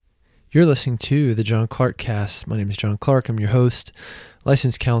You're listening to the John Clark Cast. My name is John Clark. I'm your host,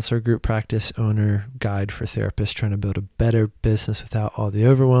 licensed counselor, group practice owner, guide for therapists trying to build a better business without all the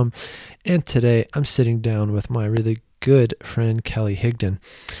overwhelm. And today I'm sitting down with my really good friend, Kelly Higdon.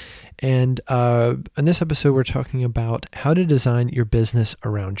 And in this episode, we're talking about how to design your business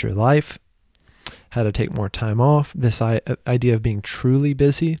around your life, how to take more time off, this idea of being truly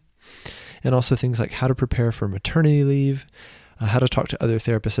busy, and also things like how to prepare for maternity leave, how to talk to other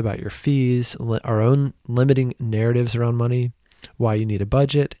therapists about your fees, our own limiting narratives around money, why you need a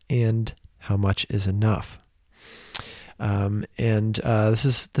budget, and how much is enough. This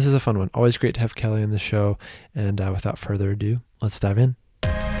is a fun one. Always great to have Kelly on the show. And without further ado, let's dive in.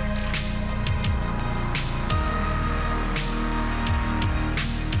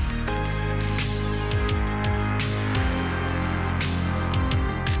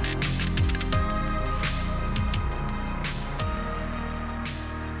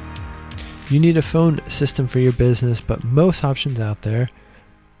 You need a phone system for your business, but most options out there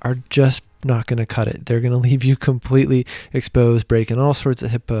are just not going to cut it. They're going to leave you completely exposed, breaking all sorts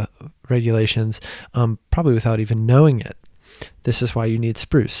of HIPAA regulations, probably without even knowing it. This is why you need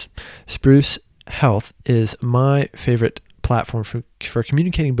Spruce. Spruce Health is my favorite platform for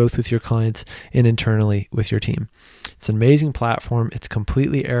communicating both with your clients and internally with your team. It's an amazing platform. It's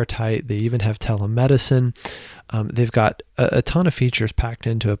completely airtight. They even have telemedicine. They've got a ton of features packed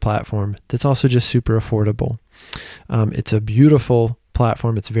into a platform that's also just super affordable. It's a beautiful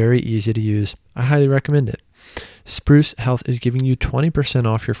platform. It's very easy to use. I highly recommend it. Spruce Health is giving you 20%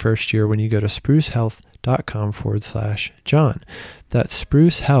 off your first year when you go to sprucehealth.com/John. That's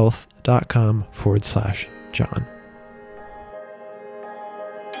sprucehealth.com/John.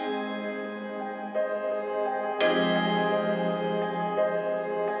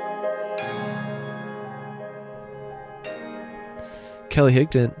 Kelly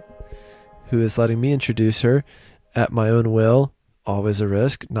Higdon, who is letting me introduce her at my own will, always a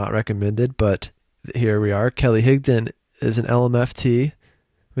risk, not recommended, but here we are. Kelly Higdon is an LMFT,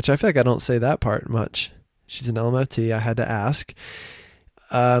 which I feel like I don't say that part much. She's an LMFT. I had to ask.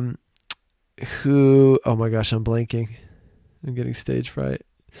 Oh my gosh, I'm blanking. I'm getting stage fright.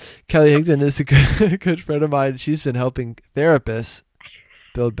 Kelly Higdon is a good friend of mine. She's been helping therapists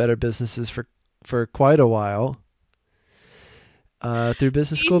build better businesses for quite a while. Through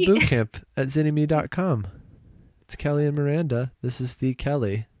Business School Bootcamp at zynnyme.com. It's Kelly and Miranda. This is the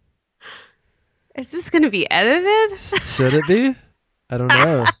Kelly. Is this going to be edited? Should it be? I don't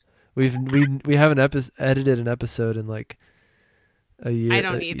know. We haven't edited an episode in like a year. I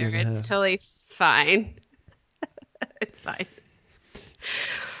don't either. It's totally fine. It's fine.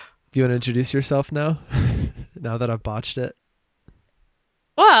 Do you want to introduce yourself now? Now that I've botched it.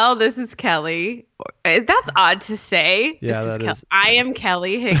 Well, this is Kelly. That's odd to say. Yeah, that is. I am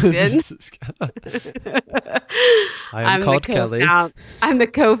Kelly Higdon. I'm called Kelly. I'm the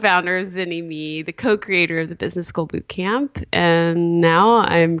co-founder of ZynnyMe, the co-creator of the Business School Bootcamp, and now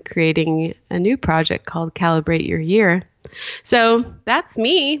I'm creating a new project called Calibrate Your Year. So that's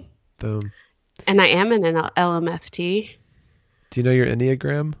me. Boom. And I am an LMFT. Do you know your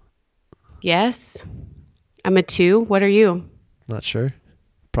Enneagram? Yes. I'm a 2. What are you? Not sure.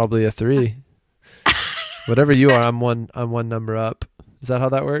 Probably a 3. Whatever you are, I'm one number up. Is that how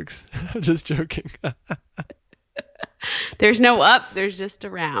that works? I'm just joking. There's no up, there's just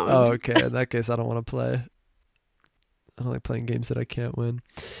around. Oh, okay. In that case, I don't want to play. I don't like playing games that I can't win.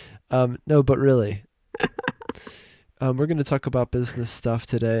 No, but really. We're going to talk about business stuff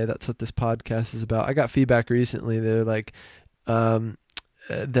today. That's what this podcast is about. I got feedback recently. They're like,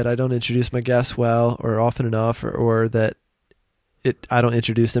 that I don't introduce my guests well or often enough, or that I don't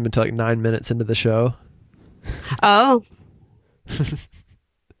introduce them until like 9 minutes into the show. Oh.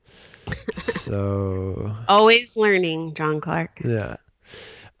 So. Always learning, John Clark. Yeah.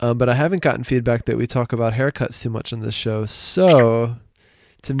 But I haven't gotten feedback that we talk about haircuts too much on this show. So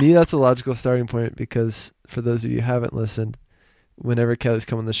to me, that's a logical starting point, because for those of you who haven't listened, whenever Kelly's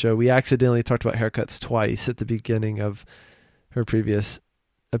come on the show, we accidentally talked about haircuts twice at the beginning of her previous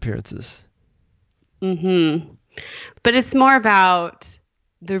appearances. Mm-hmm. But it's more about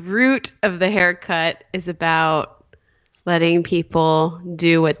the root of the haircut is about letting people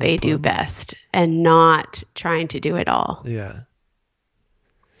do what they do best and not trying to do it all. Yeah.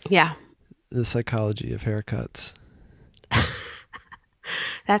 Yeah. The psychology of haircuts.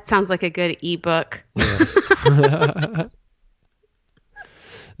 That sounds like a good ebook. Yeah.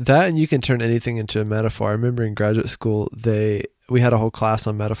 That, and you can turn anything into a metaphor. I remember in graduate school, we had a whole class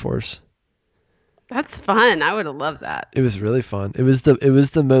on metaphors. That's fun. I would have loved that. It was really fun. It was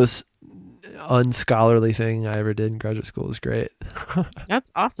the most unscholarly thing I ever did in graduate school. It was great.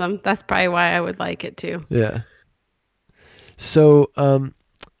 That's awesome. That's probably why I would like it too. Yeah. So,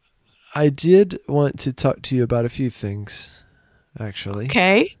 I did want to talk to you about a few things, actually.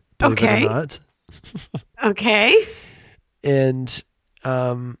 Okay. Believe it or not. Okay. And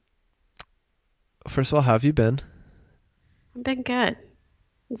first of all, how have you been? I've been good.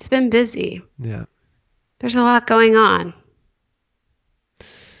 It's been busy. Yeah. There's a lot going on.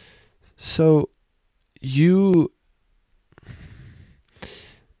 So you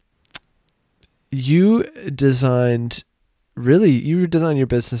designed your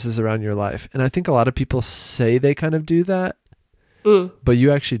businesses around your life. And I think a lot of people say they kind of do that, but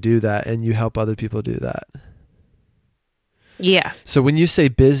you actually do that and you help other people do that. Yeah. So when you say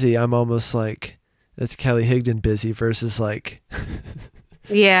busy, I'm almost like, that's Kelly Higdon busy versus like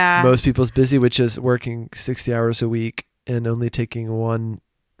yeah, most people's busy, which is working 60 hours a week and only taking 1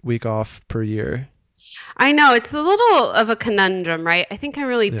 week off per year. I know. It's a little of a conundrum, right? I think I'm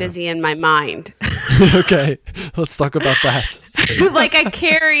really busy in my mind. Okay. Let's talk about that. Like I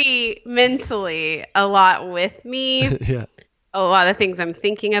carry mentally a lot with me. Yeah. A lot of things I'm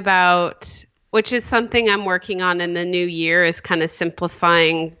thinking about, which is something I'm working on in the new year, is kind of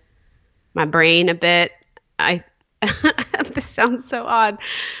simplifying my brain a bit. This sounds so odd,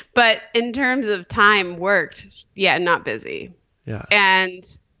 but in terms of time worked, not busy. Yeah. And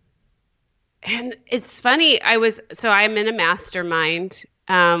it's funny. I'm in a mastermind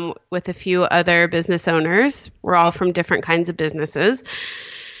with a few other business owners. We're all from different kinds of businesses.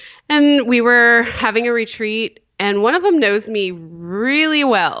 And we were having a retreat, and one of them knows me really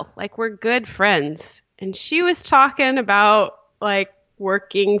well. Like, we're good friends. And she was talking about like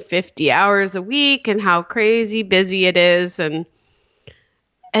working 50 hours a week and how crazy busy it is. And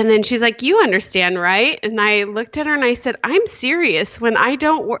then she's like, "You understand, right?" And I looked at her and I said, "I'm serious when I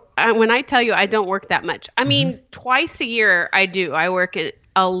don't work. When I tell you I don't work that much. I mean, twice a year I do. I work it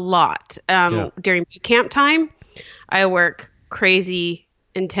a lot. During boot camp time, I work crazy,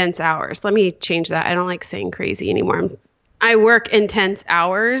 intense hours. Let me change that. I don't like saying crazy anymore. I work intense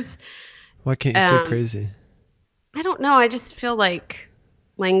hours. Why can't you say crazy? I don't know. I just feel like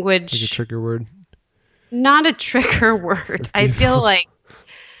language. It's like a trigger word. Not a trigger word. I feel like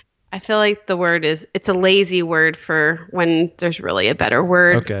the word it's a lazy word for when there's really a better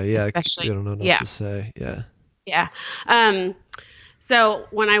word. Okay, yeah. Especially, you don't know what else to say. Yeah. Yeah. So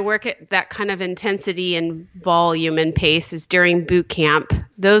when I work at that kind of intensity and volume and pace is during boot camp.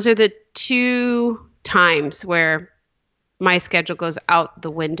 Those are the two times where my schedule goes out the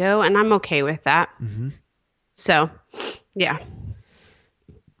window, and I'm okay with that. Mm-hmm. So, yeah.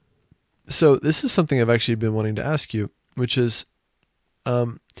 So this is something I've actually been wanting to ask you, which is,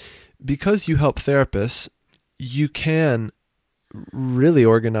 because you help therapists, you can really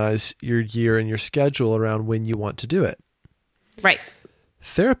organize your year and your schedule around when you want to do it. Right.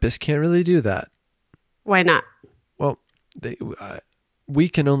 Therapists can't really do that. Why not? Well, we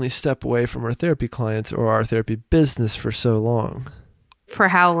can only step away from our therapy clients or our therapy business for so long. For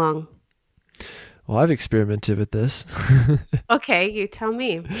how long? Well, I've experimented with this. Okay, you tell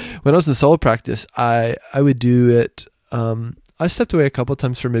me. When I was in solo practice, I would do it. I stepped away a couple of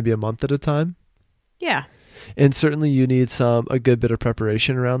times for maybe a month at a time. Yeah. And certainly you need a good bit of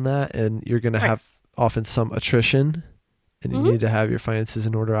preparation around that. And you're going to have often some attrition, and you need to have your finances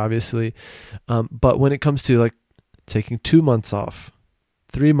in order, obviously. But when it comes to like taking 2 months off,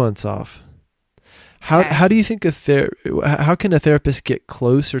 3 months off, how do you think how can a therapist get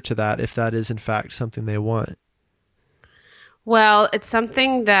closer to that if that is in fact something they want? Well, it's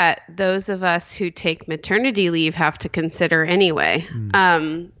something that those of us who take maternity leave have to consider anyway.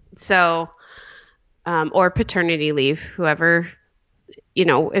 Or paternity leave, whoever,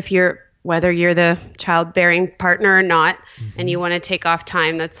 whether you're the childbearing partner or not, and you want to take off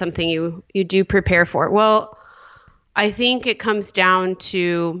time, that's something you do prepare for. Well, I think it comes down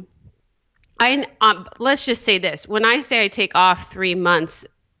to, let's just say this. When I say I take off 3 months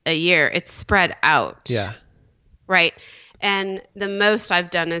a year, it's spread out. Yeah. Right. And the most I've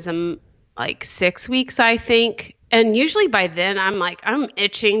done is like 6 weeks, I think. And usually by then I'm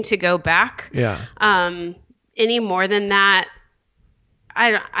itching to go back. Yeah. Any more than that,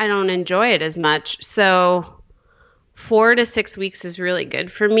 I don't enjoy it as much. So 4 to 6 weeks is really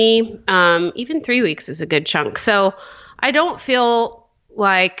good for me. Even 3 weeks is a good chunk. So I don't feel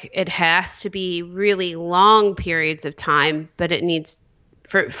like it has to be really long periods of time, but it needs,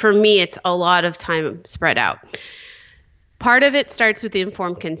 for me, it's a lot of time spread out. Part of it starts with the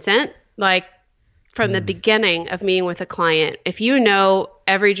informed consent, like from the beginning of meeting with a client. If you know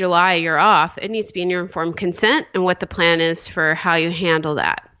every July you're off, it needs to be in your informed consent and what the plan is for how you handle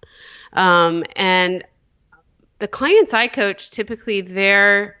that. And the clients I coach, typically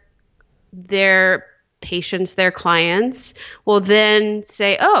their patients, their clients will then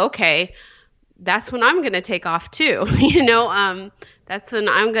say, oh, okay, that's when I'm going to take off too. That's when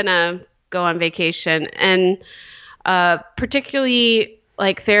I'm going to go on vacation. And particularly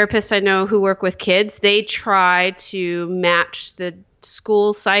like therapists I know who work with kids, they try to match the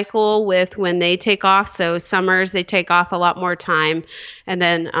school cycle with when they take off. So summers, they take off a lot more time. And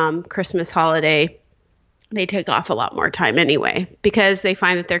then Christmas holiday, they take off a lot more time anyway, because they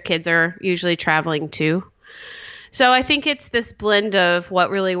find that their kids are usually traveling too. So I think it's this blend of what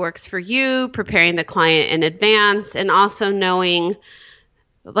really works for you, preparing the client in advance, and also knowing,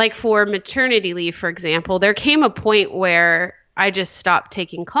 like for maternity leave, for example, there came a point where I just stopped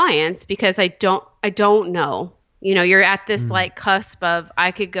taking clients because I don't know. You're at this like cusp of,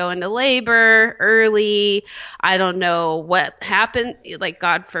 I could go into labor early. I don't know what happened, like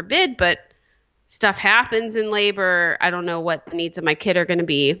God forbid, but stuff happens in labor. I don't know what the needs of my kid are going to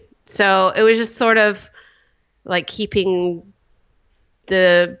be. So it was just sort of like keeping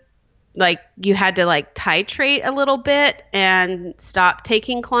you had to like titrate a little bit and stop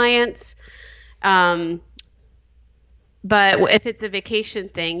taking clients. But if it's a vacation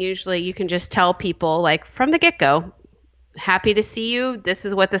thing, usually you can just tell people like from the get-go, happy to see you. This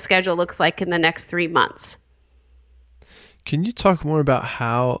is what the schedule looks like in the next 3 months. Can you talk more about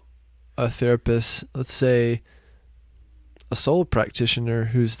how a therapist, let's say a solo practitioner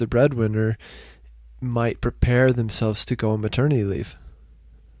who's the breadwinner, might prepare themselves to go on maternity leave?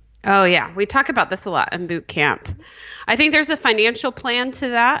 Oh, yeah. We talk about this a lot in boot camp. I think there's a financial plan to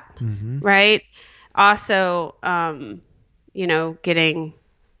that, right? Also, getting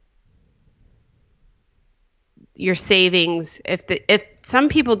your savings. If some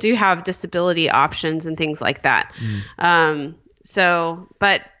people do have disability options and things like that.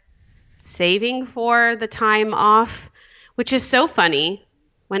 But saving for the time off, which is so funny.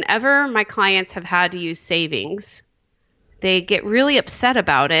 Whenever my clients have had to use savings, they get really upset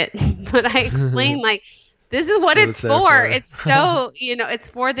about it. But I explain like, this is what it's for. It's so, it's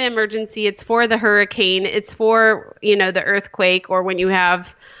for the emergency. It's for the hurricane. It's for, the earthquake or when you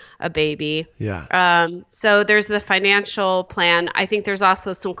have a baby. Yeah. So there's the financial plan. I think there's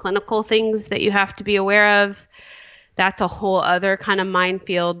also some clinical things that you have to be aware of. That's a whole other kind of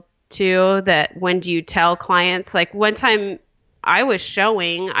minefield too, that when do you tell clients? Like one time I was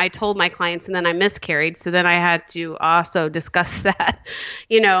showing, I told my clients and then I miscarried. So then I had to also discuss that,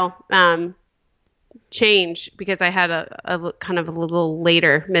 change because I had a kind of a little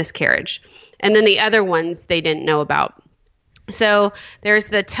later miscarriage. And then the other ones they didn't know about. So there's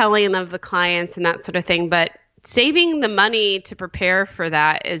the telling of the clients and that sort of thing. But saving the money to prepare for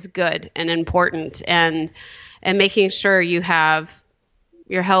that is good and important. And making sure you have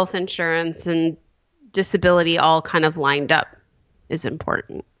your health insurance and disability all kind of lined up is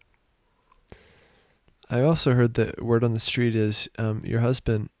important. I also heard that word on the street is your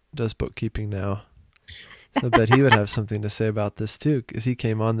husband does bookkeeping now. So I bet he would have something to say about this too, because he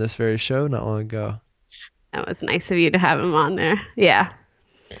came on this very show not long ago. That was nice of you to have him on there. Yeah.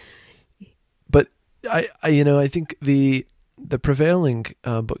 But I think the prevailing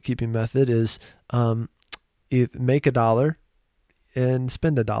bookkeeping method is you make $1 and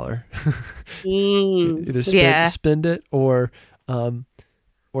spend $1. Either spend it or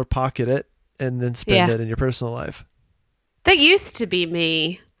pocket it and then spend it in your personal life. That used to be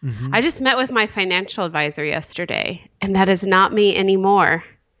me. I just met with my financial advisor yesterday, and that is not me anymore.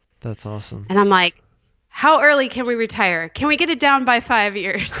 That's awesome. And I'm like, how early can we retire? Can we get it down by 5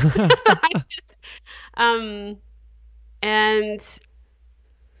 years? And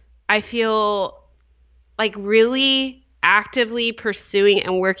I feel like really actively pursuing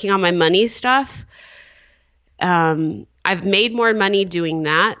and working on my money stuff. I've made more money doing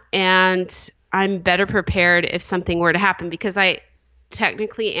that, and I'm better prepared if something were to happen because I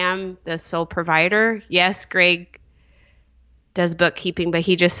technically am the sole provider. Yes, Greg does bookkeeping, but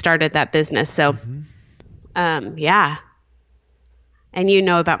he just started that business. So, yeah. And you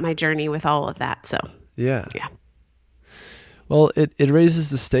know about my journey with all of that. So, yeah. Well, it raises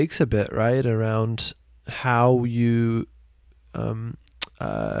the stakes a bit, right? Around how you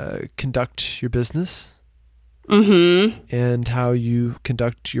conduct your business and how you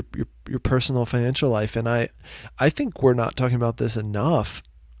conduct your personal financial life. And I think we're not talking about this enough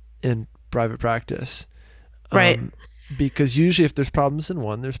in private practice. Right. Because usually if there's problems in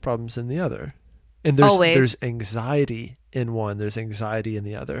one, there's problems in the other. And there's anxiety in one, there's anxiety in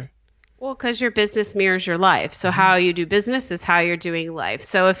the other. Well, because your business mirrors your life. So how you do business is how you're doing life.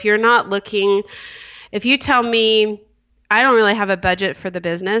 So if you're not looking, if you tell me I don't really have a budget for the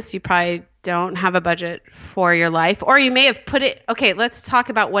business. You probably don't have a budget for your life, or you may have put it. Okay, let's talk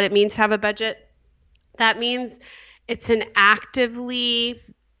about what it means to have a budget. That means it's an actively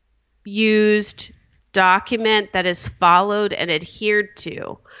used document that is followed and adhered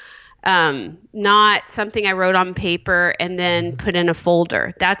to. Not something I wrote on paper and then put in a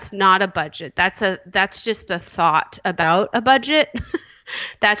folder. That's not a budget. That's just a thought about a budget.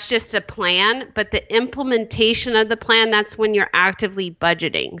 That's just a plan, but the implementation of the plan, that's when you're actively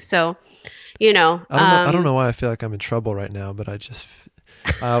budgeting. So, I don't know why I feel like I'm in trouble right now, but I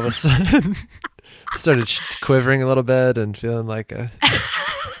all of a sudden started quivering a little bit and feeling like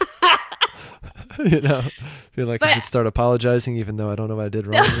feel like I should start apologizing, even though I don't know what I did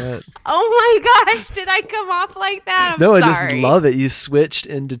wrong yet. Oh my gosh, did I come off like that? No, sorry. I just love it. You switched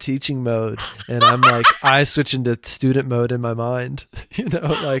into teaching mode, and I'm like, I switch into student mode in my mind.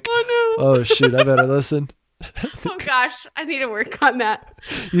 Oh shoot, I better listen. Oh gosh, I need to work on that.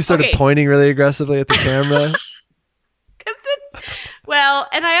 You started pointing really aggressively at the camera. Well,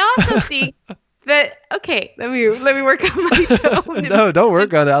 and I also think that let me work on my tone. No, don't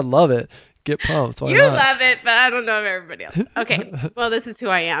work on it. I love it. Get pumped. Why not? Love it, but I don't know if everybody else. Okay. Well, this is who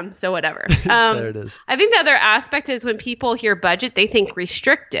I am, so whatever. There it is. I think the other aspect is when people hear budget, they think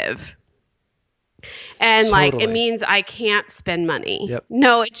restrictive. And Totally. it means I can't spend money. Yep.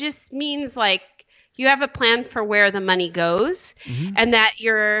 No, it just means you have a plan for where the money goes, and that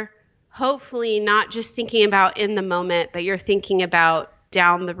you're hopefully not just thinking about in the moment, but you're thinking about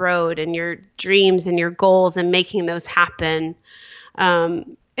down the road and your dreams and your goals and making those happen.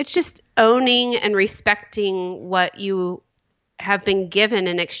 It's just owning and respecting what you have been given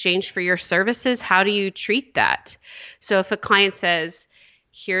in exchange for your services. How do you treat that? So if a client says,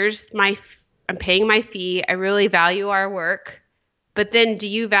 I'm paying my fee, I really value our work, but then do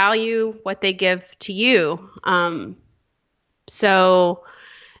you value what they give to you? And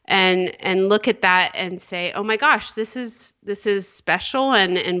look at that and say, oh my gosh, this is special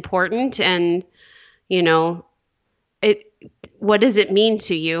and important. And, what does it mean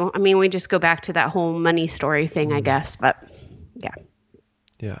to you? I mean, we just go back to that whole money story thing, I guess, but yeah.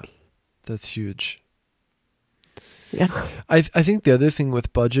 Yeah, that's huge. Yeah. I think the other thing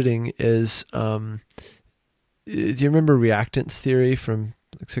with budgeting is, do you remember reactance theory from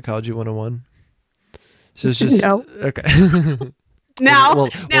Psychology 101? So it's just, no. Okay. Well,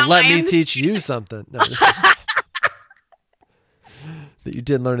 let me teach you something. No, that you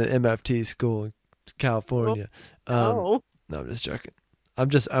did learn at MFT school in California. No, I'm just joking.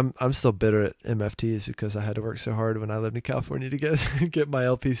 I'm still bitter at MFTs because I had to work so hard when I lived in California to get my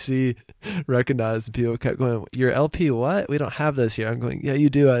LPC recognized, and people kept going, "Your LP what? We don't have those here." I'm going, "Yeah, you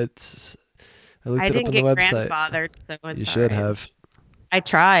do." I looked it up on the website. I didn't get grandfathered, so you should have. I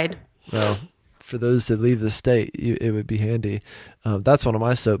tried. Well, for those that leave the state, it would be handy. That's one of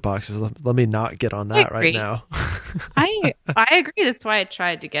my soapboxes. Let me not get on that right now. I agree. That's why I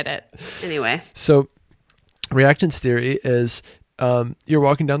tried to get it. Anyway. So reactance theory is you're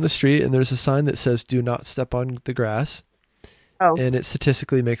walking down the street and there's a sign that says, "Do not step on the grass." Oh. And it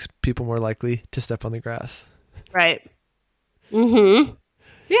statistically makes people more likely to step on the grass. Right. Mm-hmm.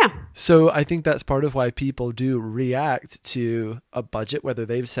 Yeah. So I think that's part of why people do react to a budget, whether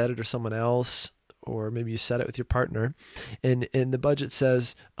they've set it or someone else, or maybe you set it with your partner. And the budget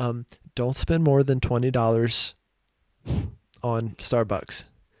says, don't spend more than $20 on Starbucks.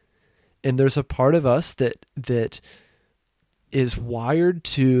 And there's a part of us that is wired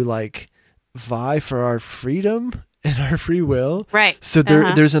to vie for our freedom and our free will. Right. So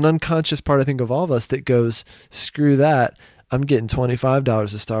there's an unconscious part, I think, of all of us that goes, screw that. I'm getting $25 at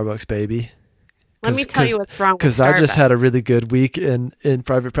Starbucks, baby. Let me tell you what's wrong with Starbucks. Because I just had a really good week in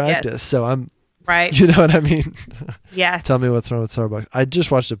private practice. Yes. So I'm, right. You know what I mean? Yes. Tell me what's wrong with Starbucks. I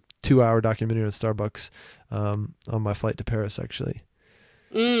just watched a 2-hour documentary on Starbucks on my flight to Paris, actually.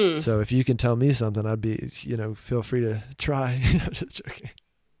 So if you can tell me something, I'd be, feel free to try. I'm just joking.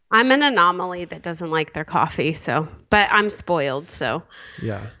 I'm an anomaly that doesn't like their coffee, but I'm spoiled, so.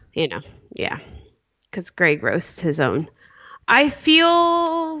 Yeah. Yeah. Because Greg roasts his own. I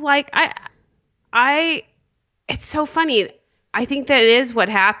feel like it's so funny. I think that is what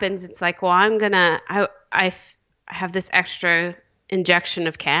happens. It's like, well, I have this extra injection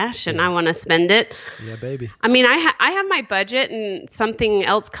of cash and I want to spend it. Yeah, baby. I mean, I have my budget and something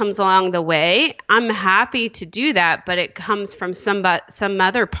else comes along the way. I'm happy to do that, but it comes from some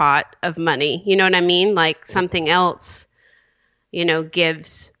other pot of money. You know what I mean? Like something else,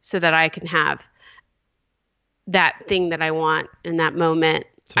 gives so that I can have that thing that I want in that moment.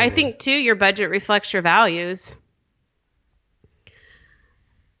 Totally. I think too, your budget reflects your values.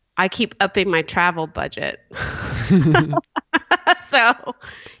 I keep upping my travel budget. So,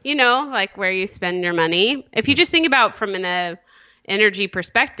 like where you spend your money. If you just think about from an energy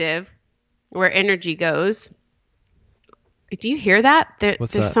perspective, where energy goes. Do you hear that?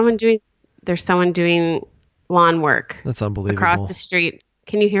 What's there's that? there's someone doing lawn work That's unbelievable. across the street.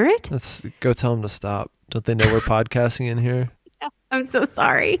 Can you hear it? Let's go tell them to stop. Don't they know we're podcasting in here I'm so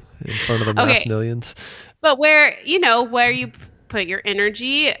sorry. in front of the mass Okay. millions? But where you put your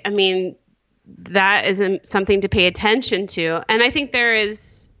energy, I mean, that is something to pay attention to. And I think there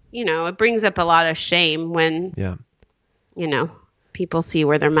is, it brings up a lot of shame when, Yeah. people see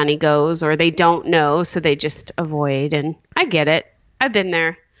where their money goes or they don't know, so they just avoid. And I get it. I've been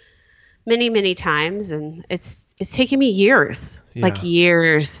there many, many times, and it's taken me years, like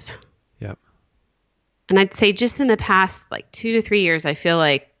years. Yep. And I'd say just in the past, like 2 to 3 years, I feel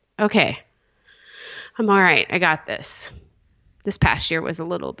like, okay, I'm all right. I got this. This past year was a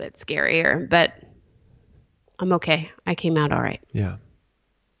little bit scarier, but I'm okay. I came out all right. Yeah.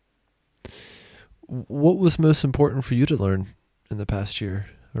 What was most important for you to learn in the past year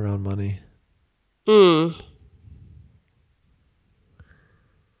around money?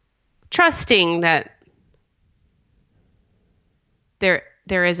 Trusting that there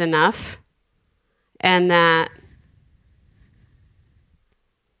is enough, and that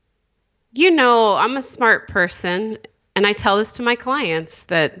I'm a smart person, and I tell this to my clients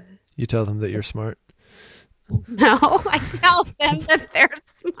that You tell them that you're smart. no, I tell them that they're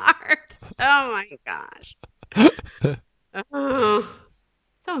smart. Oh my gosh. Oh,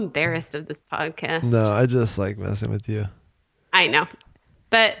 so embarrassed of this podcast. No, I just like messing with you. I know.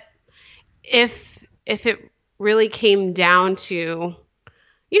 But if it really came down to,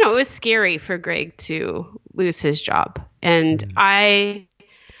 it was scary for Greg to lose his job. And I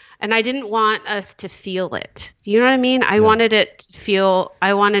didn't want us to feel it. You know what I mean? I wanted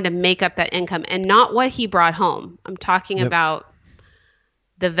to make up that income and not what he brought home. I'm talking about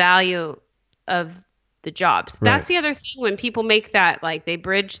the value of the jobs. Right. That's the other thing when people make that, like they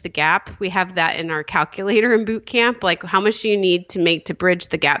bridge the gap. We have that in our calculator in boot camp. Like how much do you need to bridge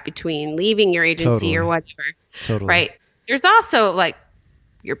the gap between leaving your agency or whatever. Totally. Right. There's also like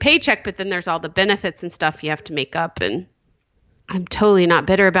your paycheck, but then there's all the benefits and stuff you have to make up. And I'm totally not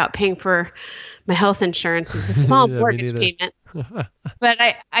bitter about paying for my health insurance. It's a small mortgage payment. But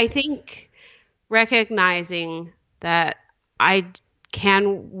I think recognizing that I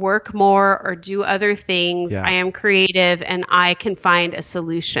can work more or do other things. Yeah. I am creative and I can find a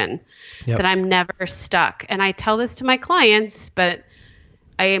solution, that I'm never stuck. And I tell this to my clients, but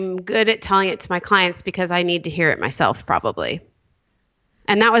I am good at telling it to my clients because I need to hear it myself probably.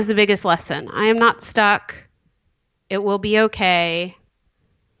 And that was the biggest lesson. I am not stuck. It will be okay.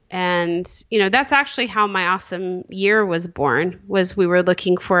 And, that's actually how my awesome year was born, was we were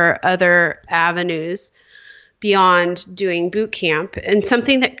looking for other avenues beyond doing boot camp and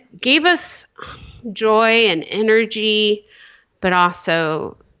something that gave us joy and energy, but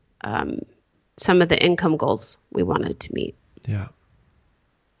also some of the income goals we wanted to meet. Yeah.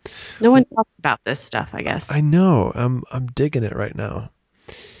 No one talks about this stuff, I guess. I know. I'm digging it right now.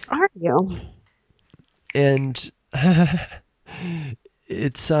 Are you? And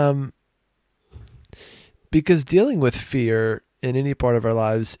it's because dealing with fear in any part of our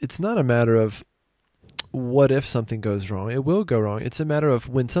lives, it's not a matter of what if something goes wrong. It will go wrong. It's a matter of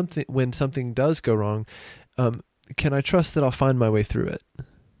when something does go wrong, can I trust that I'll find my way through it?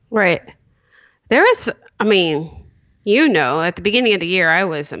 Right. There is, at the beginning of the year, I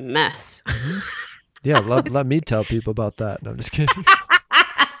was a mess. Yeah, let me tell people about that. No, I'm just kidding.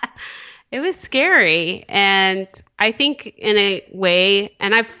 It was scary. And I think in a way,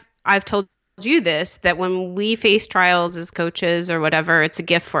 and I've told you this, that when we face trials as coaches or whatever, it's a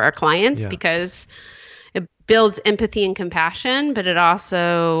gift for our clients because it builds empathy and compassion, but it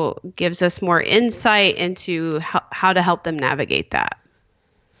also gives us more insight into how to help them navigate that.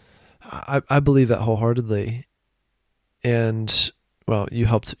 I believe that wholeheartedly. And well, you've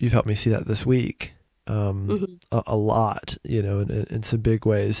helped me see that this week a lot, in some big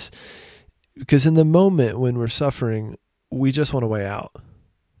ways. Because in the moment when we're suffering, we just want a way out.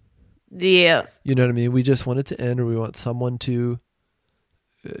 Yeah. You know what I mean? We just want it to end, or we want someone to,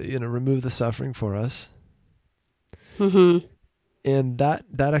 remove the suffering for us. Mm-hmm. And that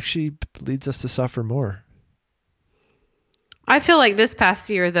actually leads us to suffer more. I feel like this past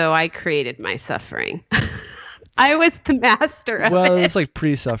year, though, I created my suffering. I was the master of it. Well, it's like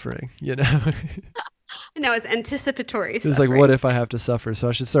pre-suffering, No, it's anticipatory It's like, what if I have to suffer? So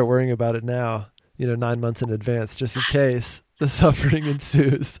I should start worrying about it now, 9 months in advance, just in case the suffering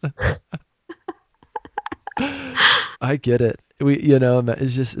ensues. I get it.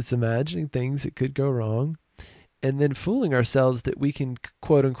 It's imagining things that could go wrong. and then fooling ourselves that we can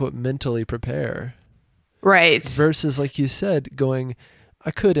quote unquote mentally prepare. Right. Versus, like you said, going,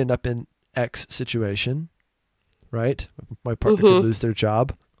 I could end up in X situation, right? My partner could lose their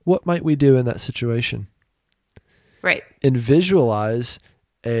job. What might we do in that situation? Right. And visualize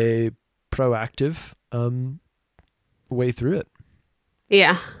a proactive way through it.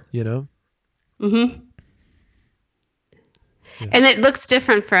 Yeah. You know? Mm-hmm. Yeah. And it looks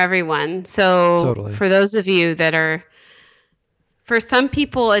different for everyone. So totally. For those of you that are, for some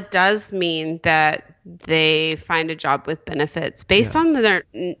people, it does mean that they find a job with benefits based on their,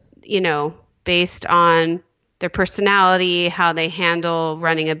 based on their personality, how they handle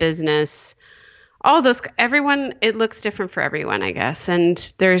running a business, all those, everyone, it looks different for everyone, I guess. And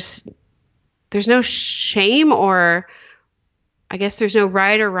there's no shame, or I guess there's no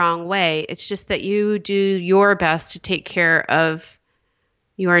right or wrong way. It's just that you do your best to take care of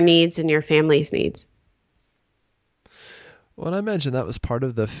your needs and your family's needs. Well, I imagine that was part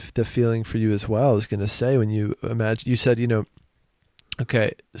of the feeling for you as well. I was going to say, when you said,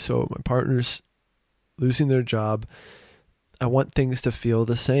 okay, so my partner's losing their job. I want things to feel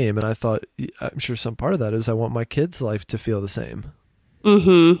the same. And I thought, I'm sure some part of that is I want my kids' life to feel the same.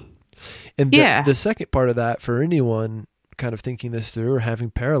 Mm-hmm. And the second part of that, for anyone kind of thinking this through or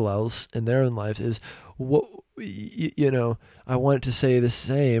having parallels in their own lives, is what, I want it to say the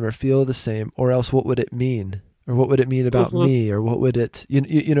same or feel the same, or else what would it mean? Or what would it mean about me? Or what would it,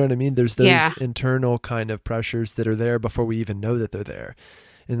 you know what I mean? There's those internal kind of pressures that are there before we even know that they're there.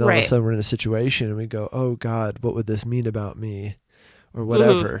 And all of a sudden we're in a situation and we go, oh God, what would this mean about me? Or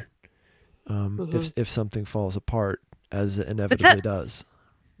whatever. If something falls apart, as it inevitably does.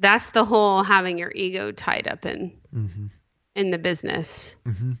 That's the whole having your ego tied up in the business,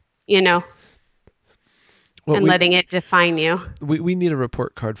 and letting it define you. We need a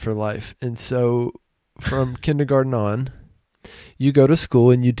report card for life. And so from kindergarten on, you go to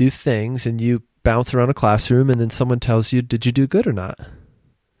school and you do things and you bounce around a classroom, and then someone tells you, did you do good or not?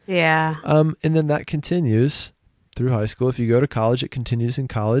 Yeah. And then that continues through high school. If you go to college, it continues in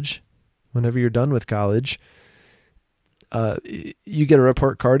college. Whenever you're done with college, you get a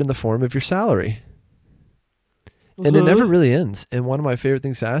report card in the form of your salary. And it never really ends. And one of my favorite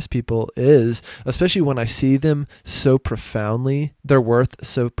things to ask people is, especially when I see them so profoundly, their worth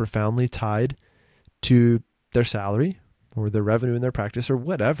so profoundly tied to their salary or their revenue in their practice or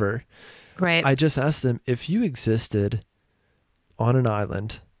whatever. Right. I just ask them, if you existed on an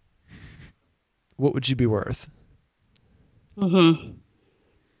island, what would you be worth? And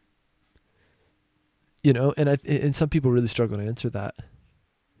some people really struggle to answer that.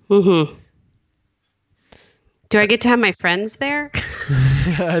 Do I get to have my friends there?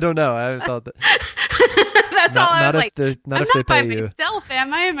 I don't know. I haven't thought that. That's all I was like. I'm not by myself,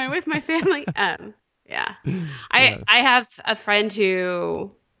 am I? Am I with my family? Yeah. I have a friend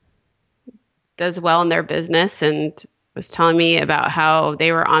who does well in their business and was telling me about how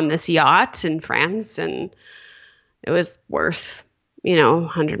they were on this yacht in France and it was worth,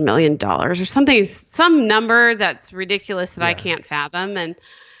 $100 million or something, some number that's ridiculous that I can't fathom. And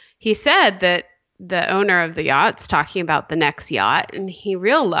he said that the owner of the yacht's talking about the next yacht, and he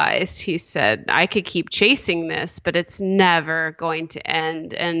said, I could keep chasing this, but it's never going to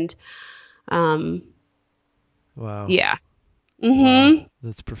end. And, wow. Yeah. Wow.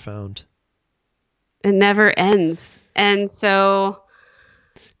 That's profound. It never ends. And so,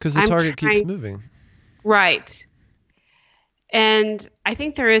 because the target keeps moving. Right. And I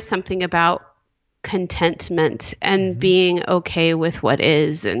think there is something about contentment and being okay with what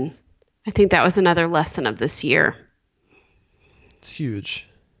is. And I think that was another lesson of this year. It's huge.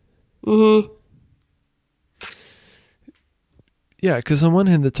 Yeah, because on one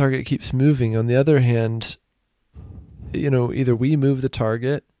hand, the target keeps moving. On the other hand, either we move the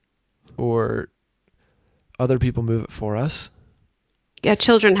target or other people move it for us. Yeah,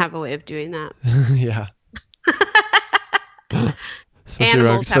 children have a way of doing that. Yeah.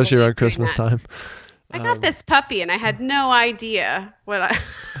 especially around Christmas time. I got this puppy and I had no idea what I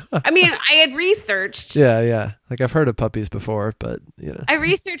had researched. Yeah. Like I've heard of puppies before, but I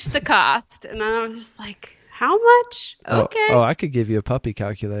researched the cost and I was just like, how much? Okay. Oh, I could give you a puppy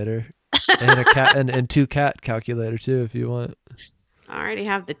calculator and a cat and 2 cat calculator too, if you want. I already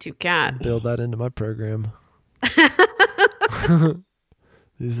have the 2 cat. Build that into my program.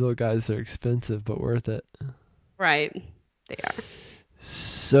 These little guys are expensive, but worth it. Right. They are.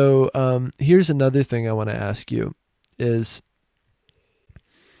 So here's another thing I want to ask you is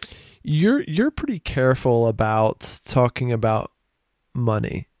you're pretty careful about talking about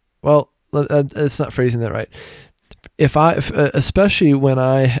money. Well, it's not phrasing that right. Especially when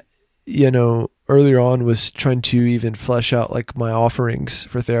I, earlier on was trying to even flesh out like my offerings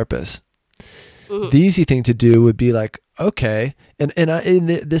for therapists. Mm-hmm. The easy thing to do would be like, okay, and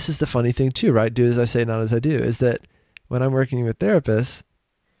this is the funny thing too, right? Do as I say, not as I do, is that when I'm working with therapists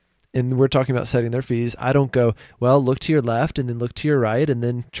and we're talking about setting their fees, I don't go, well, look to your left and then look to your right and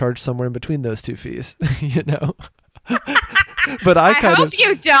then charge somewhere in between those two fees, you know? But I hope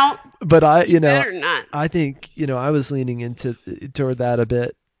you don't. But I, you know, better not. I think, you know, I was leaning toward that a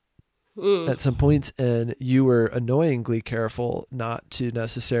bit at some points, and you were annoyingly careful not to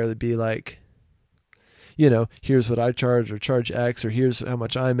necessarily be like, you know, here's what I charge or charge X or here's how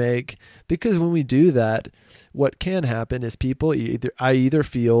much I make. Because when we do that, what can happen is people I either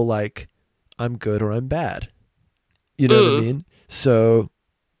feel like I'm good or I'm bad. You know what I mean? So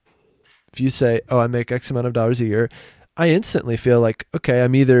if you say, oh, I make X amount of dollars a year, I instantly feel like, okay,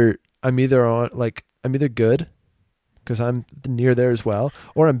 I'm either good because I'm near there as well,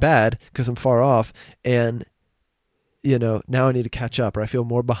 or I'm bad because I'm far off. And, you know, now I need to catch up, or I feel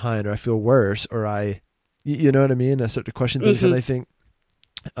more behind, or I feel worse, or you know what I mean? I start to question things. And I think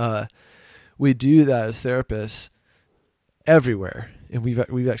we do that as therapists everywhere. And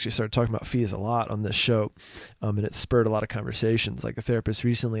we've actually started talking about fees a lot on this show. And it spurred a lot of conversations. Like a therapist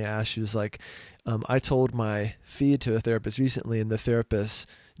recently asked, she was like, I told my fee to a therapist recently, and the therapist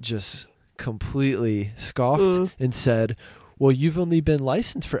just completely scoffed and said, well, you've only been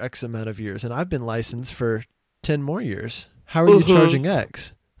licensed for X amount of years, and I've been licensed for 10 more years. How are you charging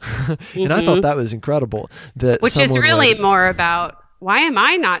X? And I thought that was incredible. Which is really more about, why am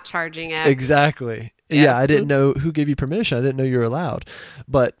I not charging X? Exactly. Yeah, I didn't know who gave you permission. I didn't know you were allowed.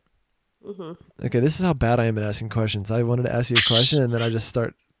 But, okay, this is how bad I am at asking questions. I wanted to ask you a question, and then I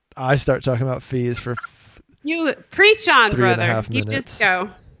start talking about fees for you preach on, 3.5 brother. minutes. You just go.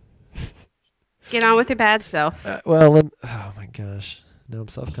 Get on with your bad self. Oh my gosh. No, I'm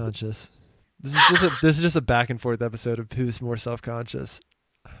self-conscious. This is just a back and forth episode of who's more self-conscious.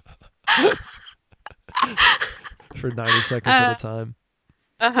 For 90 seconds at a time.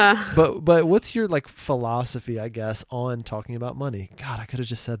 But what's your like philosophy, I guess, on talking about money? God, I could have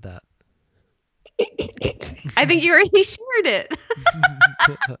just said that. I think you already shared it.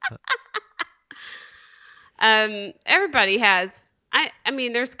 Everybody has. I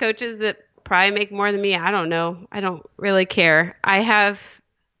mean, there's coaches that probably make more than me. I don't know. I don't really care. I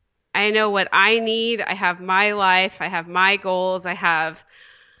know what I need. I have my life. I have my goals. I have,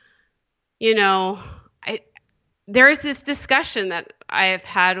 you know, there's this discussion that I have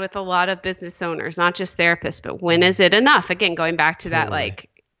had with a lot of business owners, not just therapists, but when is it enough? Again, going back to that, like,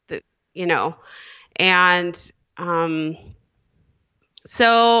 you know, and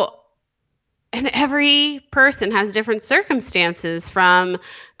so, and every person has different circumstances, from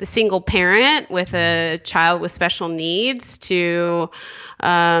the single parent with a child with special needs to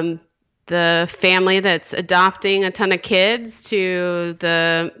the family that's adopting a ton of kids to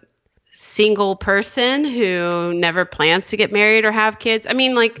the single person who never plans to get married or have kids. I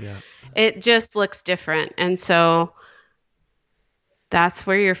mean, like, it just looks different. And so that's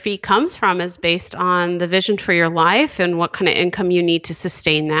where your fee comes from, is based on the vision for your life and what kind of income you need to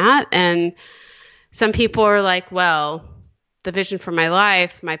sustain that. And some people are like, well, the vision for my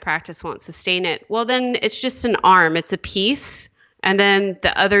life, my practice won't sustain it. Well, then it's just an arm. It's a piece. And then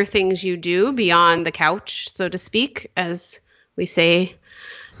the other things you do beyond the couch, so to speak, as we say,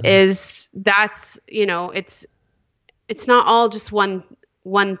 is that's, you know, it's not all just one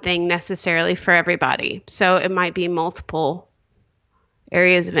thing necessarily for everybody. So it might be multiple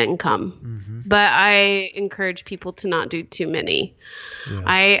areas of income, but I encourage people to not do too many.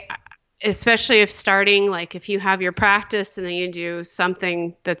 Especially if starting, like if you have your practice and then you do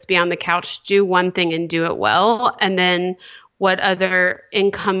something that's beyond the couch, do one thing and do it well. And then what other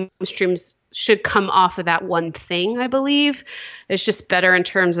income streams should come off of that one thing, I believe, is just better in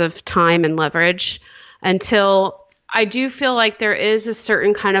terms of time and leverage. Until I do feel like there is a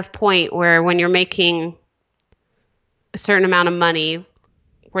certain kind of point where when you're making a certain amount of money,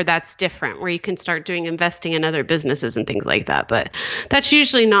 where that's different, where you can start doing investing in other businesses and things like that. But that's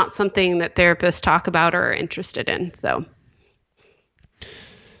usually not something that therapists talk about or are interested in. So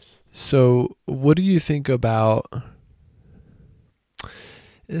what do you think about,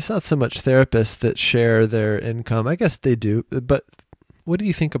 it's not so much therapists that share their income. I guess they do, but what do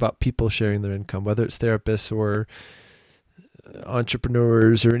you think about people sharing their income, whether it's therapists or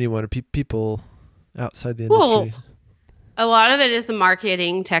entrepreneurs or anyone, or people outside the industry? A lot of it is a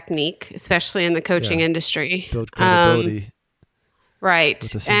marketing technique, especially in the coaching industry. Build credibility.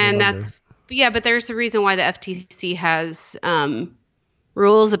 Right. And that's, but there's a reason why the FTC has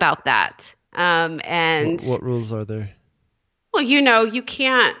rules about that. And what rules are there? Well, you know, you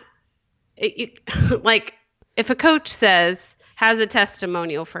can't, like if a coach has a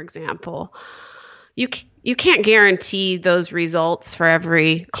testimonial, for example, you can't guarantee those results for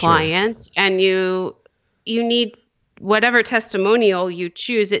every client. Sure. And you need whatever testimonial you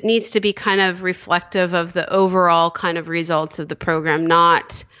choose, it needs to be kind of reflective of the overall kind of results of the program,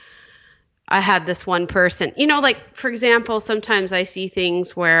 not I had this one person, like, for example, sometimes I see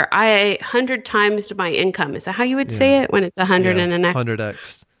things where I 100 times my income. Is that how you would say it when it's 100 and an X?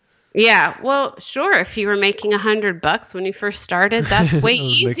 100X. Yeah. Well, sure. If you were making $100 when you first started, that's way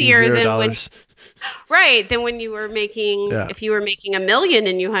easier than when, right. Than when you were making, if you were making $1 million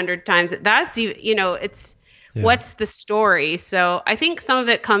and you 100 times, that's, it's, what's the story? So I think some of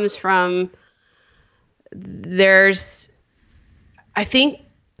it comes from I think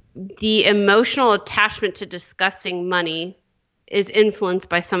the emotional attachment to discussing money is influenced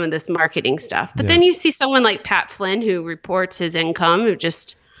by some of this marketing stuff. But then you see someone like Pat Flynn who reports his income, who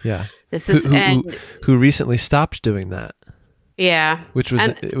just, who recently stopped doing that. Yeah. Which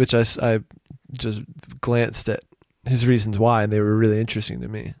I just glanced at his reasons why, and they were really interesting to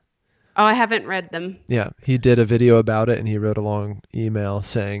me. Oh, I haven't read them. Yeah. He did a video about it, and he wrote a long email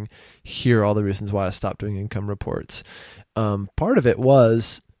saying, here are all the reasons why I stopped doing income reports. Part of it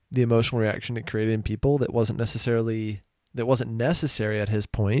was the emotional reaction it created in people that wasn't necessary at his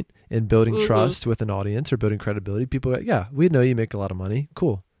point in building trust with an audience or building credibility. People go, yeah, we know you make a lot of money.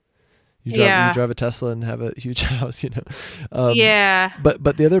 Cool. You drive a Tesla and have a huge house,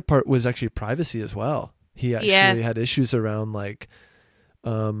 But the other part was actually privacy as well. He actually had issues around like,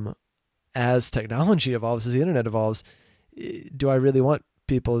 as technology evolves, as the internet evolves, do I really want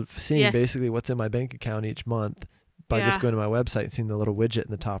people seeing basically what's in my bank account each month by just going to my website and seeing the little widget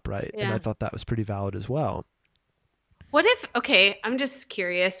in the top right? And I thought that was pretty valid as well. What if, I'm just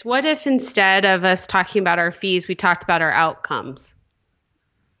curious, what if instead of us talking about our fees, we talked about our outcomes?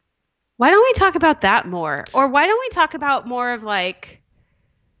 Why don't we talk about that more? Or why don't we talk about more of like,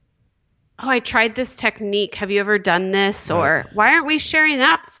 oh, I tried this technique. Have you ever done this? Right. Or why aren't we sharing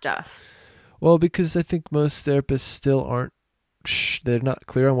that stuff? Well, because I think most therapists still they're not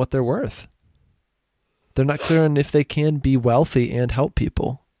clear on what they're worth. They're not clear on if they can be wealthy and help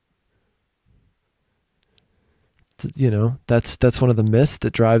people. That's one of the myths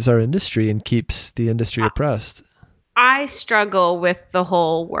that drives our industry and keeps the industry oppressed. I struggle with the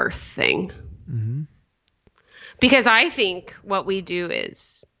whole worth thing. Mm-hmm. Because I think what we do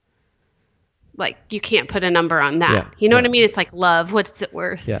is like, you can't put a number on that. Yeah, you know what I mean? It's like love. What's it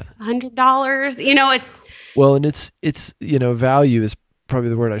worth? Yeah. $100. It's. Well, and it's, value is probably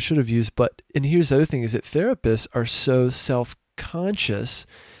the word I should have used. And here's the other thing is that therapists are so self-conscious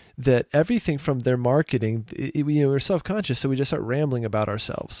that everything from their marketing, we're self-conscious. So we just start rambling about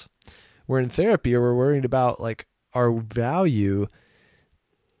ourselves. We're in therapy or we're worried about like our value.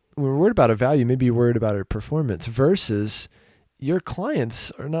 When we're worried about our value, maybe you're worried about our performance versus your clients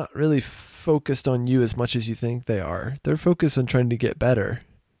are not really focused on you as much as you think they are. They're focused on trying to get better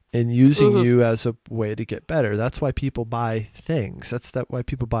and using you as a way to get better. That's why people buy things. That's why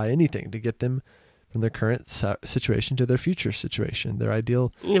people buy anything, to get them from their current situation to their future situation, their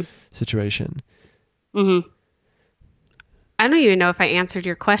ideal situation. Mm-hmm. I don't even know if I answered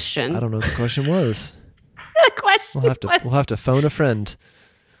your question. I don't know what the question was. The question we'll have to phone a friend.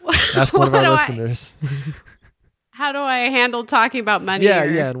 Ask one of our listeners. How do I handle talking about money?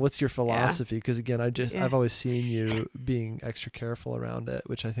 Yeah. And what's your philosophy? Because again, I've always seen you being extra careful around it,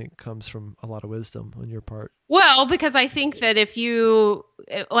 which I think comes from a lot of wisdom on your part. Well, because I think that if you,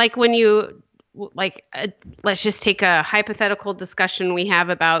 like when you, like, let's just take a hypothetical discussion we have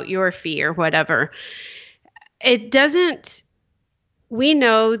about your fee or whatever. We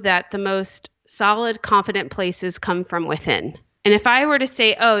know that the most solid, confident places come from within. And if I were to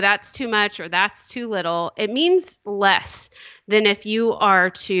say, oh, that's too much or that's too little, it means less than if you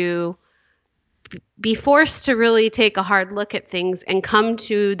are to be forced to really take a hard look at things and come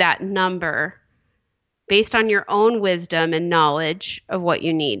to that number based on your own wisdom and knowledge of what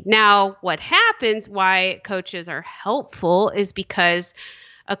you need. Now, what happens, why coaches are helpful, is because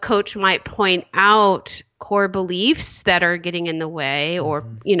a coach might point out core beliefs that are getting in the way, or,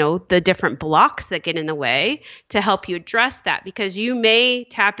 the different blocks that get in the way, to help you address that, because you may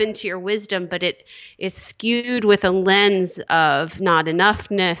tap into your wisdom, but it is skewed with a lens of not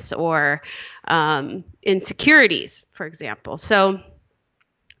enoughness or insecurities, for example. So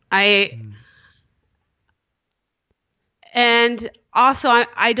and also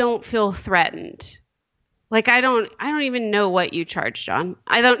I don't feel threatened. Like, I don't even know what you charge, John.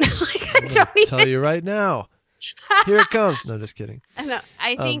 I don't know. Like, I don't even tell you right now. Here it comes. No, just kidding. I know.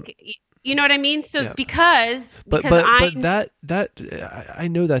 I think You know what I mean? So Yeah. because But I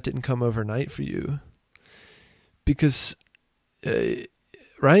know that didn't come overnight for you, because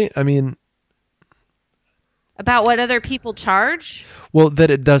right? I mean, about what other people charge. well,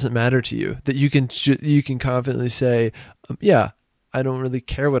 that it doesn't matter to you, that you can confidently say, yeah, I don't really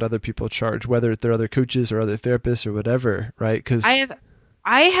care what other people charge, whether they're other coaches or other therapists or whatever, right? Because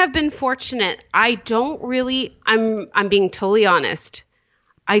I have been fortunate. I don't really. I'm being totally honest.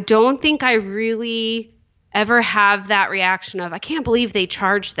 I don't think I really ever have that reaction of, I can't believe they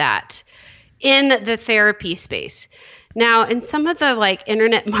charge that in the therapy space. Now, in some of the like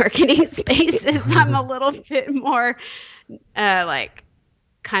internet marketing spaces, I'm a little bit more like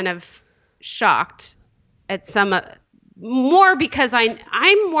kind of shocked at some more, because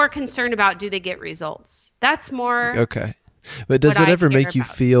I'm more concerned about, do they get results? That's more okay. But does what it I ever care make you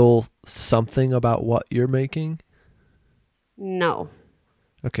about. feel something about what you're making? No.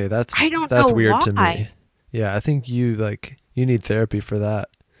 Okay, that's I don't that's know weird to why. me. Yeah, I think you need therapy for that.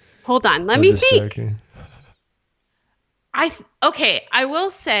 Hold on, let I'm me just think. joking. Okay, I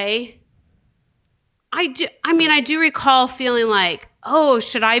will say I do recall feeling like, oh,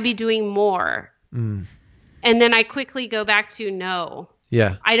 should I be doing more? Mm. And then I quickly go back to, no.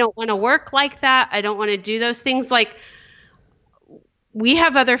 Yeah. I don't want to work like that. I don't want to do those things. Like, we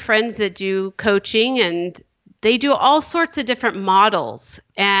have other friends that do coaching, and they do all sorts of different models,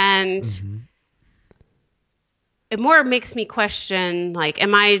 and Mm-hmm. it more makes me question, like,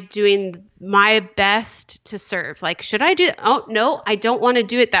 am I doing my best to serve? Like, should I do, oh, no, I don't want to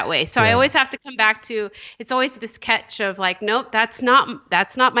do it that way. So I Yeah. always have to come back to, it's always this catch of like, nope, that's not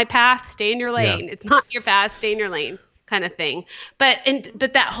my path. Stay in your lane. Yeah. It's not your path. Stay in your lane, kind of thing. But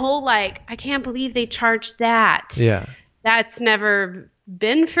that whole, like, I can't believe they charge that. Yeah. That's never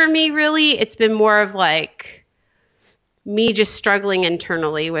been for me, really. It's been more of like me just struggling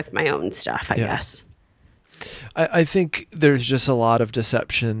internally with my own stuff, I guess. I think there's just a lot of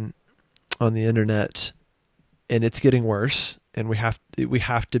deception on the internet, and it's getting worse, and we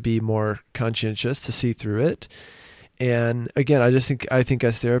have to be more conscientious to see through it. And again, I think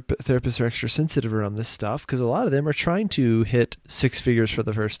as therapists are extra sensitive around this stuff, because a lot of them are trying to hit six figures for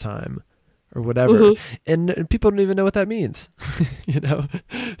the first time or whatever. Mm-hmm. And people don't even know what that means. You know,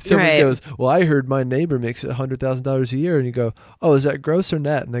 someone Right. goes, well, I heard my neighbor makes $100,000 a year. And you go, oh, is that gross or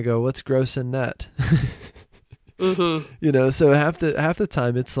net? And they go, what's gross and net? Mm-hmm. You know, so half the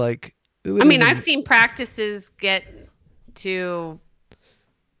time it's like, I mean, I've seen practices get to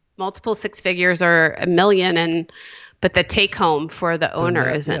multiple six figures or $1 million, but the take home for the owner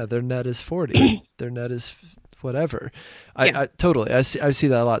isn't. Yeah, their net is 40. Their net is whatever. Yeah. I totally. I see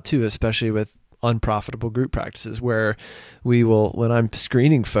that a lot too, especially with unprofitable group practices, where we will, when I'm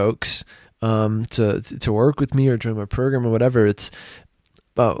screening folks to work with me or join my program or whatever, it's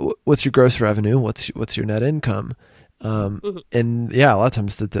what's your gross revenue? What's your net income? And yeah, a lot of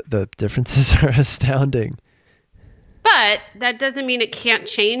times the differences are astounding. But that doesn't mean it can't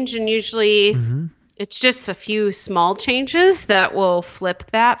change, and usually it's just a few small changes that will flip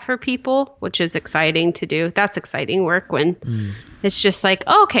that for people, which is exciting to do. That's exciting work when it's just like,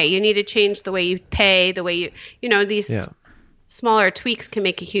 oh, okay, you need to change the way you pay, the way these smaller tweaks can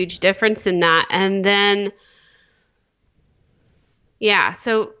make a huge difference in that. And then,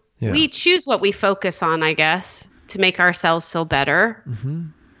 so we choose what we focus on, I guess, to make ourselves feel better. Mm-hmm.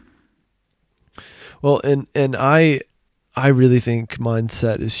 Well, and I really think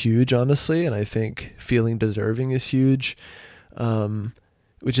mindset is huge, honestly, and I think feeling deserving is huge,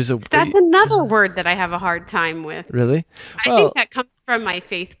 which is that's another word that I have a hard time with. Really? I think that comes from my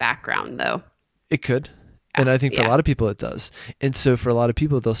faith background, though. It could, and I think for a lot of people it does. And so for a lot of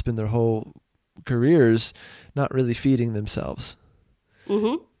people, they'll spend their whole careers not really feeding themselves,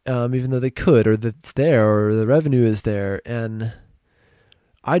 even though they could, or that's there, or the revenue is there. And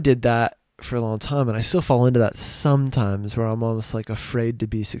I did that for a long time, and I still fall into that sometimes, where I'm almost like afraid to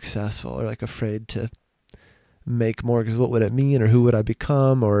be successful, or like afraid to make more, because what would it mean, or who would I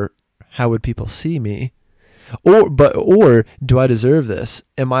become, or how would people see me, or do I deserve this?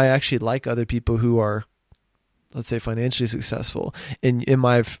 Am I actually like other people who are, let's say, financially successful? And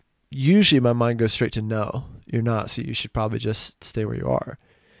usually my mind goes straight to, no, you're not, so you should probably just stay where you are.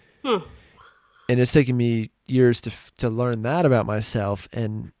 And it's taken me years to learn that about myself,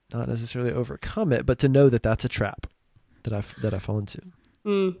 and not necessarily overcome it, but to know that that's a trap that I fall into.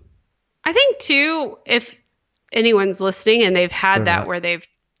 I think too, if anyone's listening and they've had where they've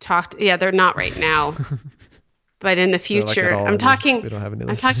talked, they're not right now, but in the future, I'm talking to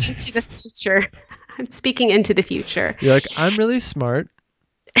the future. I'm speaking into the future. You're like, I'm really smart.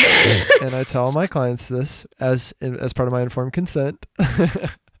 And I tell my clients this as part of my informed consent.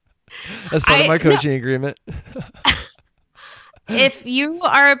 That's part of my coaching agreement. If you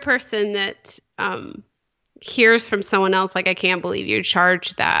are a person that hears from someone else, like, I can't believe you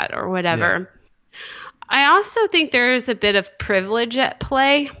charge that or whatever. Yeah. I also think there is a bit of privilege at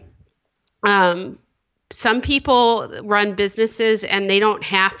play. Some people run businesses and they don't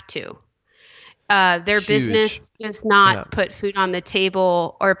have to. Their Huge. Business does not put food on the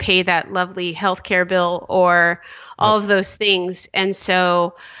table or pay that lovely healthcare bill or all of those things. And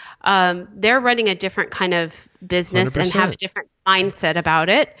so they're running a different kind of business 100%. And have a different mindset about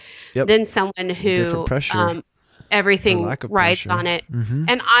it than someone who everything rides on it. Mm-hmm.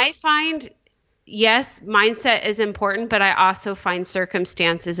 And I find, yes, mindset is important, but I also find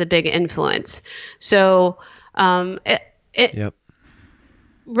circumstance is a big influence. So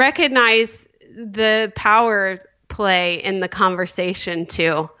recognize the power play in the conversation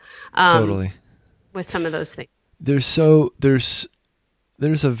too. Totally. With some of those things. There's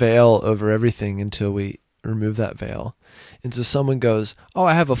a veil over everything until we remove that veil. And so someone goes, oh,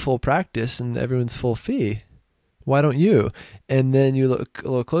 I have a full practice and everyone's full fee. Why don't you? And then you look a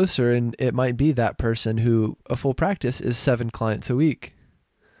little closer and it might be that person who a full practice is 7 clients a week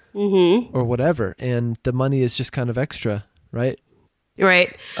or whatever. And the money is just kind of extra, right?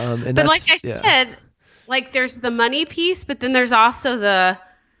 Right. But like I said, like there's the money piece, but then there's also but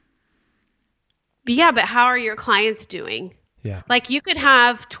how are your clients doing? Yeah. Like you could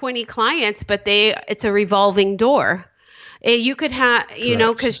have 20 clients, but it's a revolving door. You could have,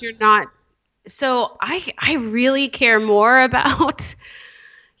 because you're not. So I really care more about,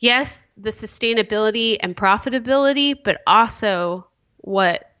 yes, the sustainability and profitability, but also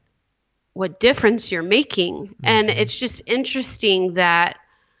what difference you're making. Mm-hmm. And it's just interesting that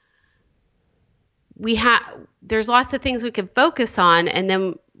there's lots of things we can focus on. And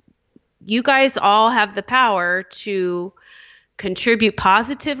then you guys all have the power to contribute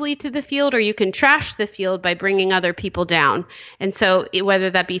positively to the field, or you can trash the field by bringing other people down. And so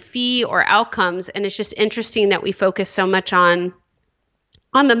whether that be fee or outcomes, and it's just interesting that we focus so much on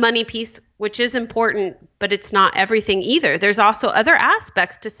the money piece, which is important, but it's not everything either. There's also other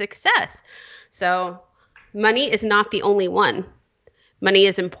aspects to success. So money is not the only one. Money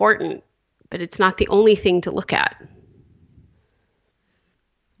is important, but it's not the only thing to look at.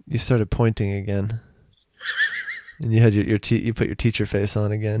 You started pointing again. And you had you put your teacher face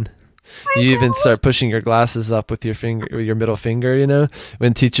on again. You even start pushing your glasses up with your finger, with your middle finger,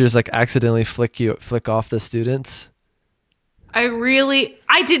 when teachers like accidentally flick off the students. I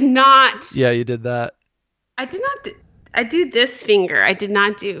did not. Yeah, you did that. I did not. I do this finger. I did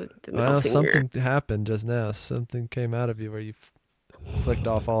not do the middle finger. Something happened just now. Something came out of you where you flicked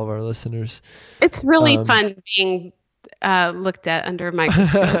off all of our listeners. It's really fun being looked at under a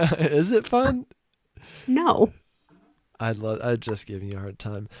microscope. Is it fun? No. I'd just giving you a hard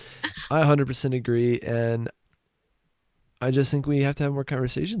time. I 100% agree, and I just think we have to have more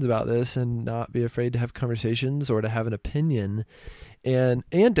conversations about this and not be afraid to have conversations or to have an opinion, and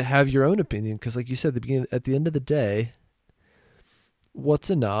to have your own opinion, because like you said at the end of the day, what's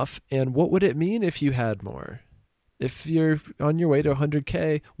enough, and what would it mean if you had more? If you're on your way to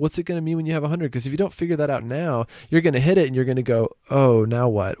 100K, what's it going to mean when you have 100? Because if you don't figure that out now, you're going to hit it and you're going to go, oh, now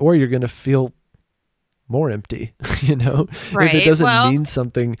what? Or you're going to feel more empty, Right. If it doesn't mean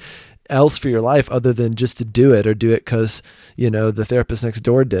something else for your life other than just to do it, or do it because, the therapist next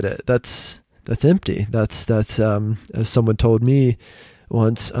door did it. That's empty. That's as someone told me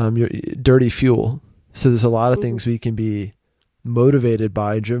once, you're dirty fuel. So there's a lot of things we can be motivated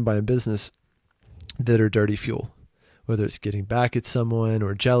by and driven by in business that are dirty fuel, whether it's getting back at someone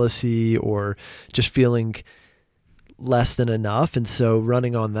or jealousy or just feeling less than enough. And so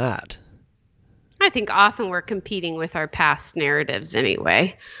running on that. I think often we're competing with our past narratives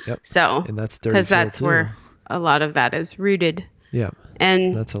anyway. Yep. So, and that's dirty because that's too. where a lot of that is rooted. Yeah.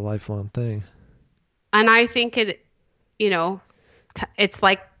 And that's a lifelong thing. And I think it's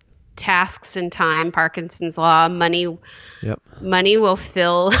like tasks and time, Parkinson's law, money. Yep. Money will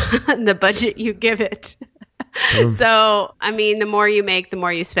fill the budget you give it. Boom. So, the more you make, the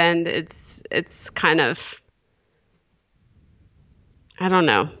more you spend. It's kind of, I don't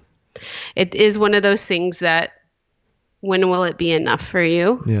know. It is one of those things that when will it be enough for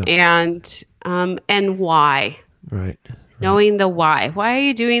you? Yeah. And why? Right. Knowing the why. Why are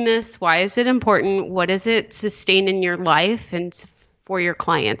you doing this? Why is it important? What does it sustain in your life and for your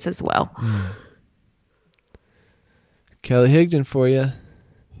clients as well? Kelly Higdon for you.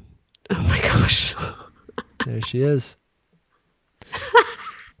 Oh my gosh. There she is.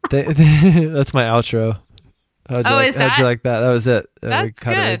 That's my outro. How'd you like that? That was it. That's we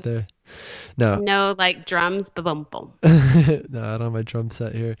cut good. it right there. No, like drums, boom, boom. No, I don't have my drum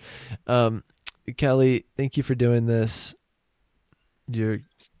set here. Kelly, thank you for doing this. You're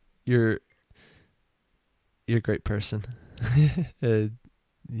a great person.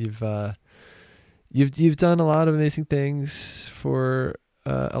 You've done a lot of amazing things for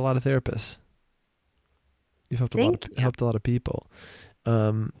a lot of therapists. You've helped a lot of people.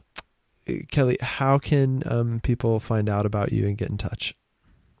 Kelly, how can people find out about you and get in touch?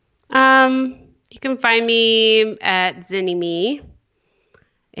 You can find me at ZinnyMe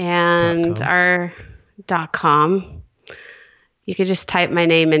and our .com. You could just type my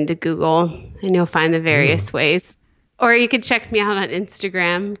name into Google and you'll find the various ways. Or you could check me out on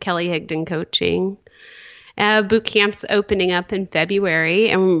Instagram, Kelly Higdon Coaching. Boot camp's opening up in February.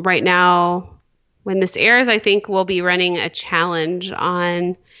 And right now, when this airs, I think we'll be running a challenge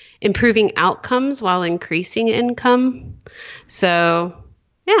on improving outcomes while increasing income. So,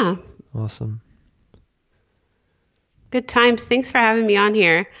 yeah. Awesome. Good times. Thanks for having me on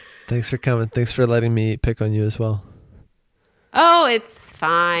here. Thanks for coming. Thanks for letting me pick on you as well. Oh, it's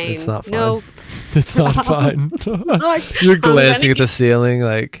fine. It's not fine. No. It's not fine. You're glancing at the ceiling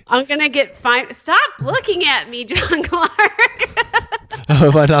like... I'm going to get fined. Stop looking at me, John Clark. Oh,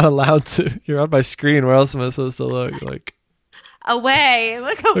 am I not allowed to? You're on my screen. Where else am I supposed to look? Like away.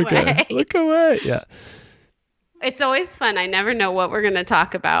 Look away. Okay. Look away. Yeah. It's always fun. I never know what we're going to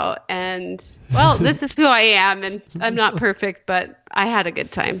talk about. And, well, this is who I am. And I'm not perfect, but I had a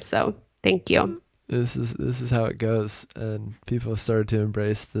good time. So thank you. This is how it goes. And people have started to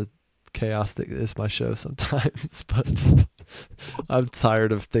embrace the chaos that is my show sometimes. But I'm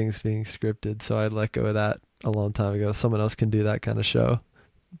tired of things being scripted. So I let go of that a long time ago. Someone else can do that kind of show.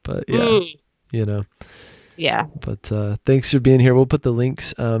 But, yeah, you know. Yeah. But thanks for being here. We'll put the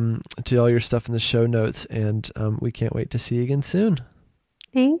links to all your stuff in the show notes, and we can't wait to see you again soon.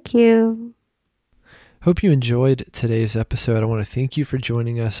 Thank you. Hope you enjoyed today's episode. I want to thank you for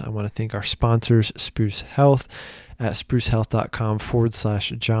joining us. I want to thank our sponsors, Spruce Health, at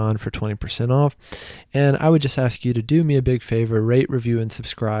sprucehealth.com/John for 20% off. And I would just ask you to do me a big favor, rate, review, and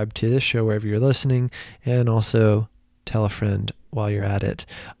subscribe to this show wherever you're listening, and also tell a friend while you're at it.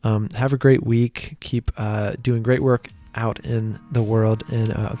 Have a great week. Keep doing great work out in the world.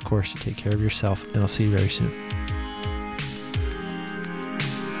 And of course, take care of yourself. And I'll see you very soon.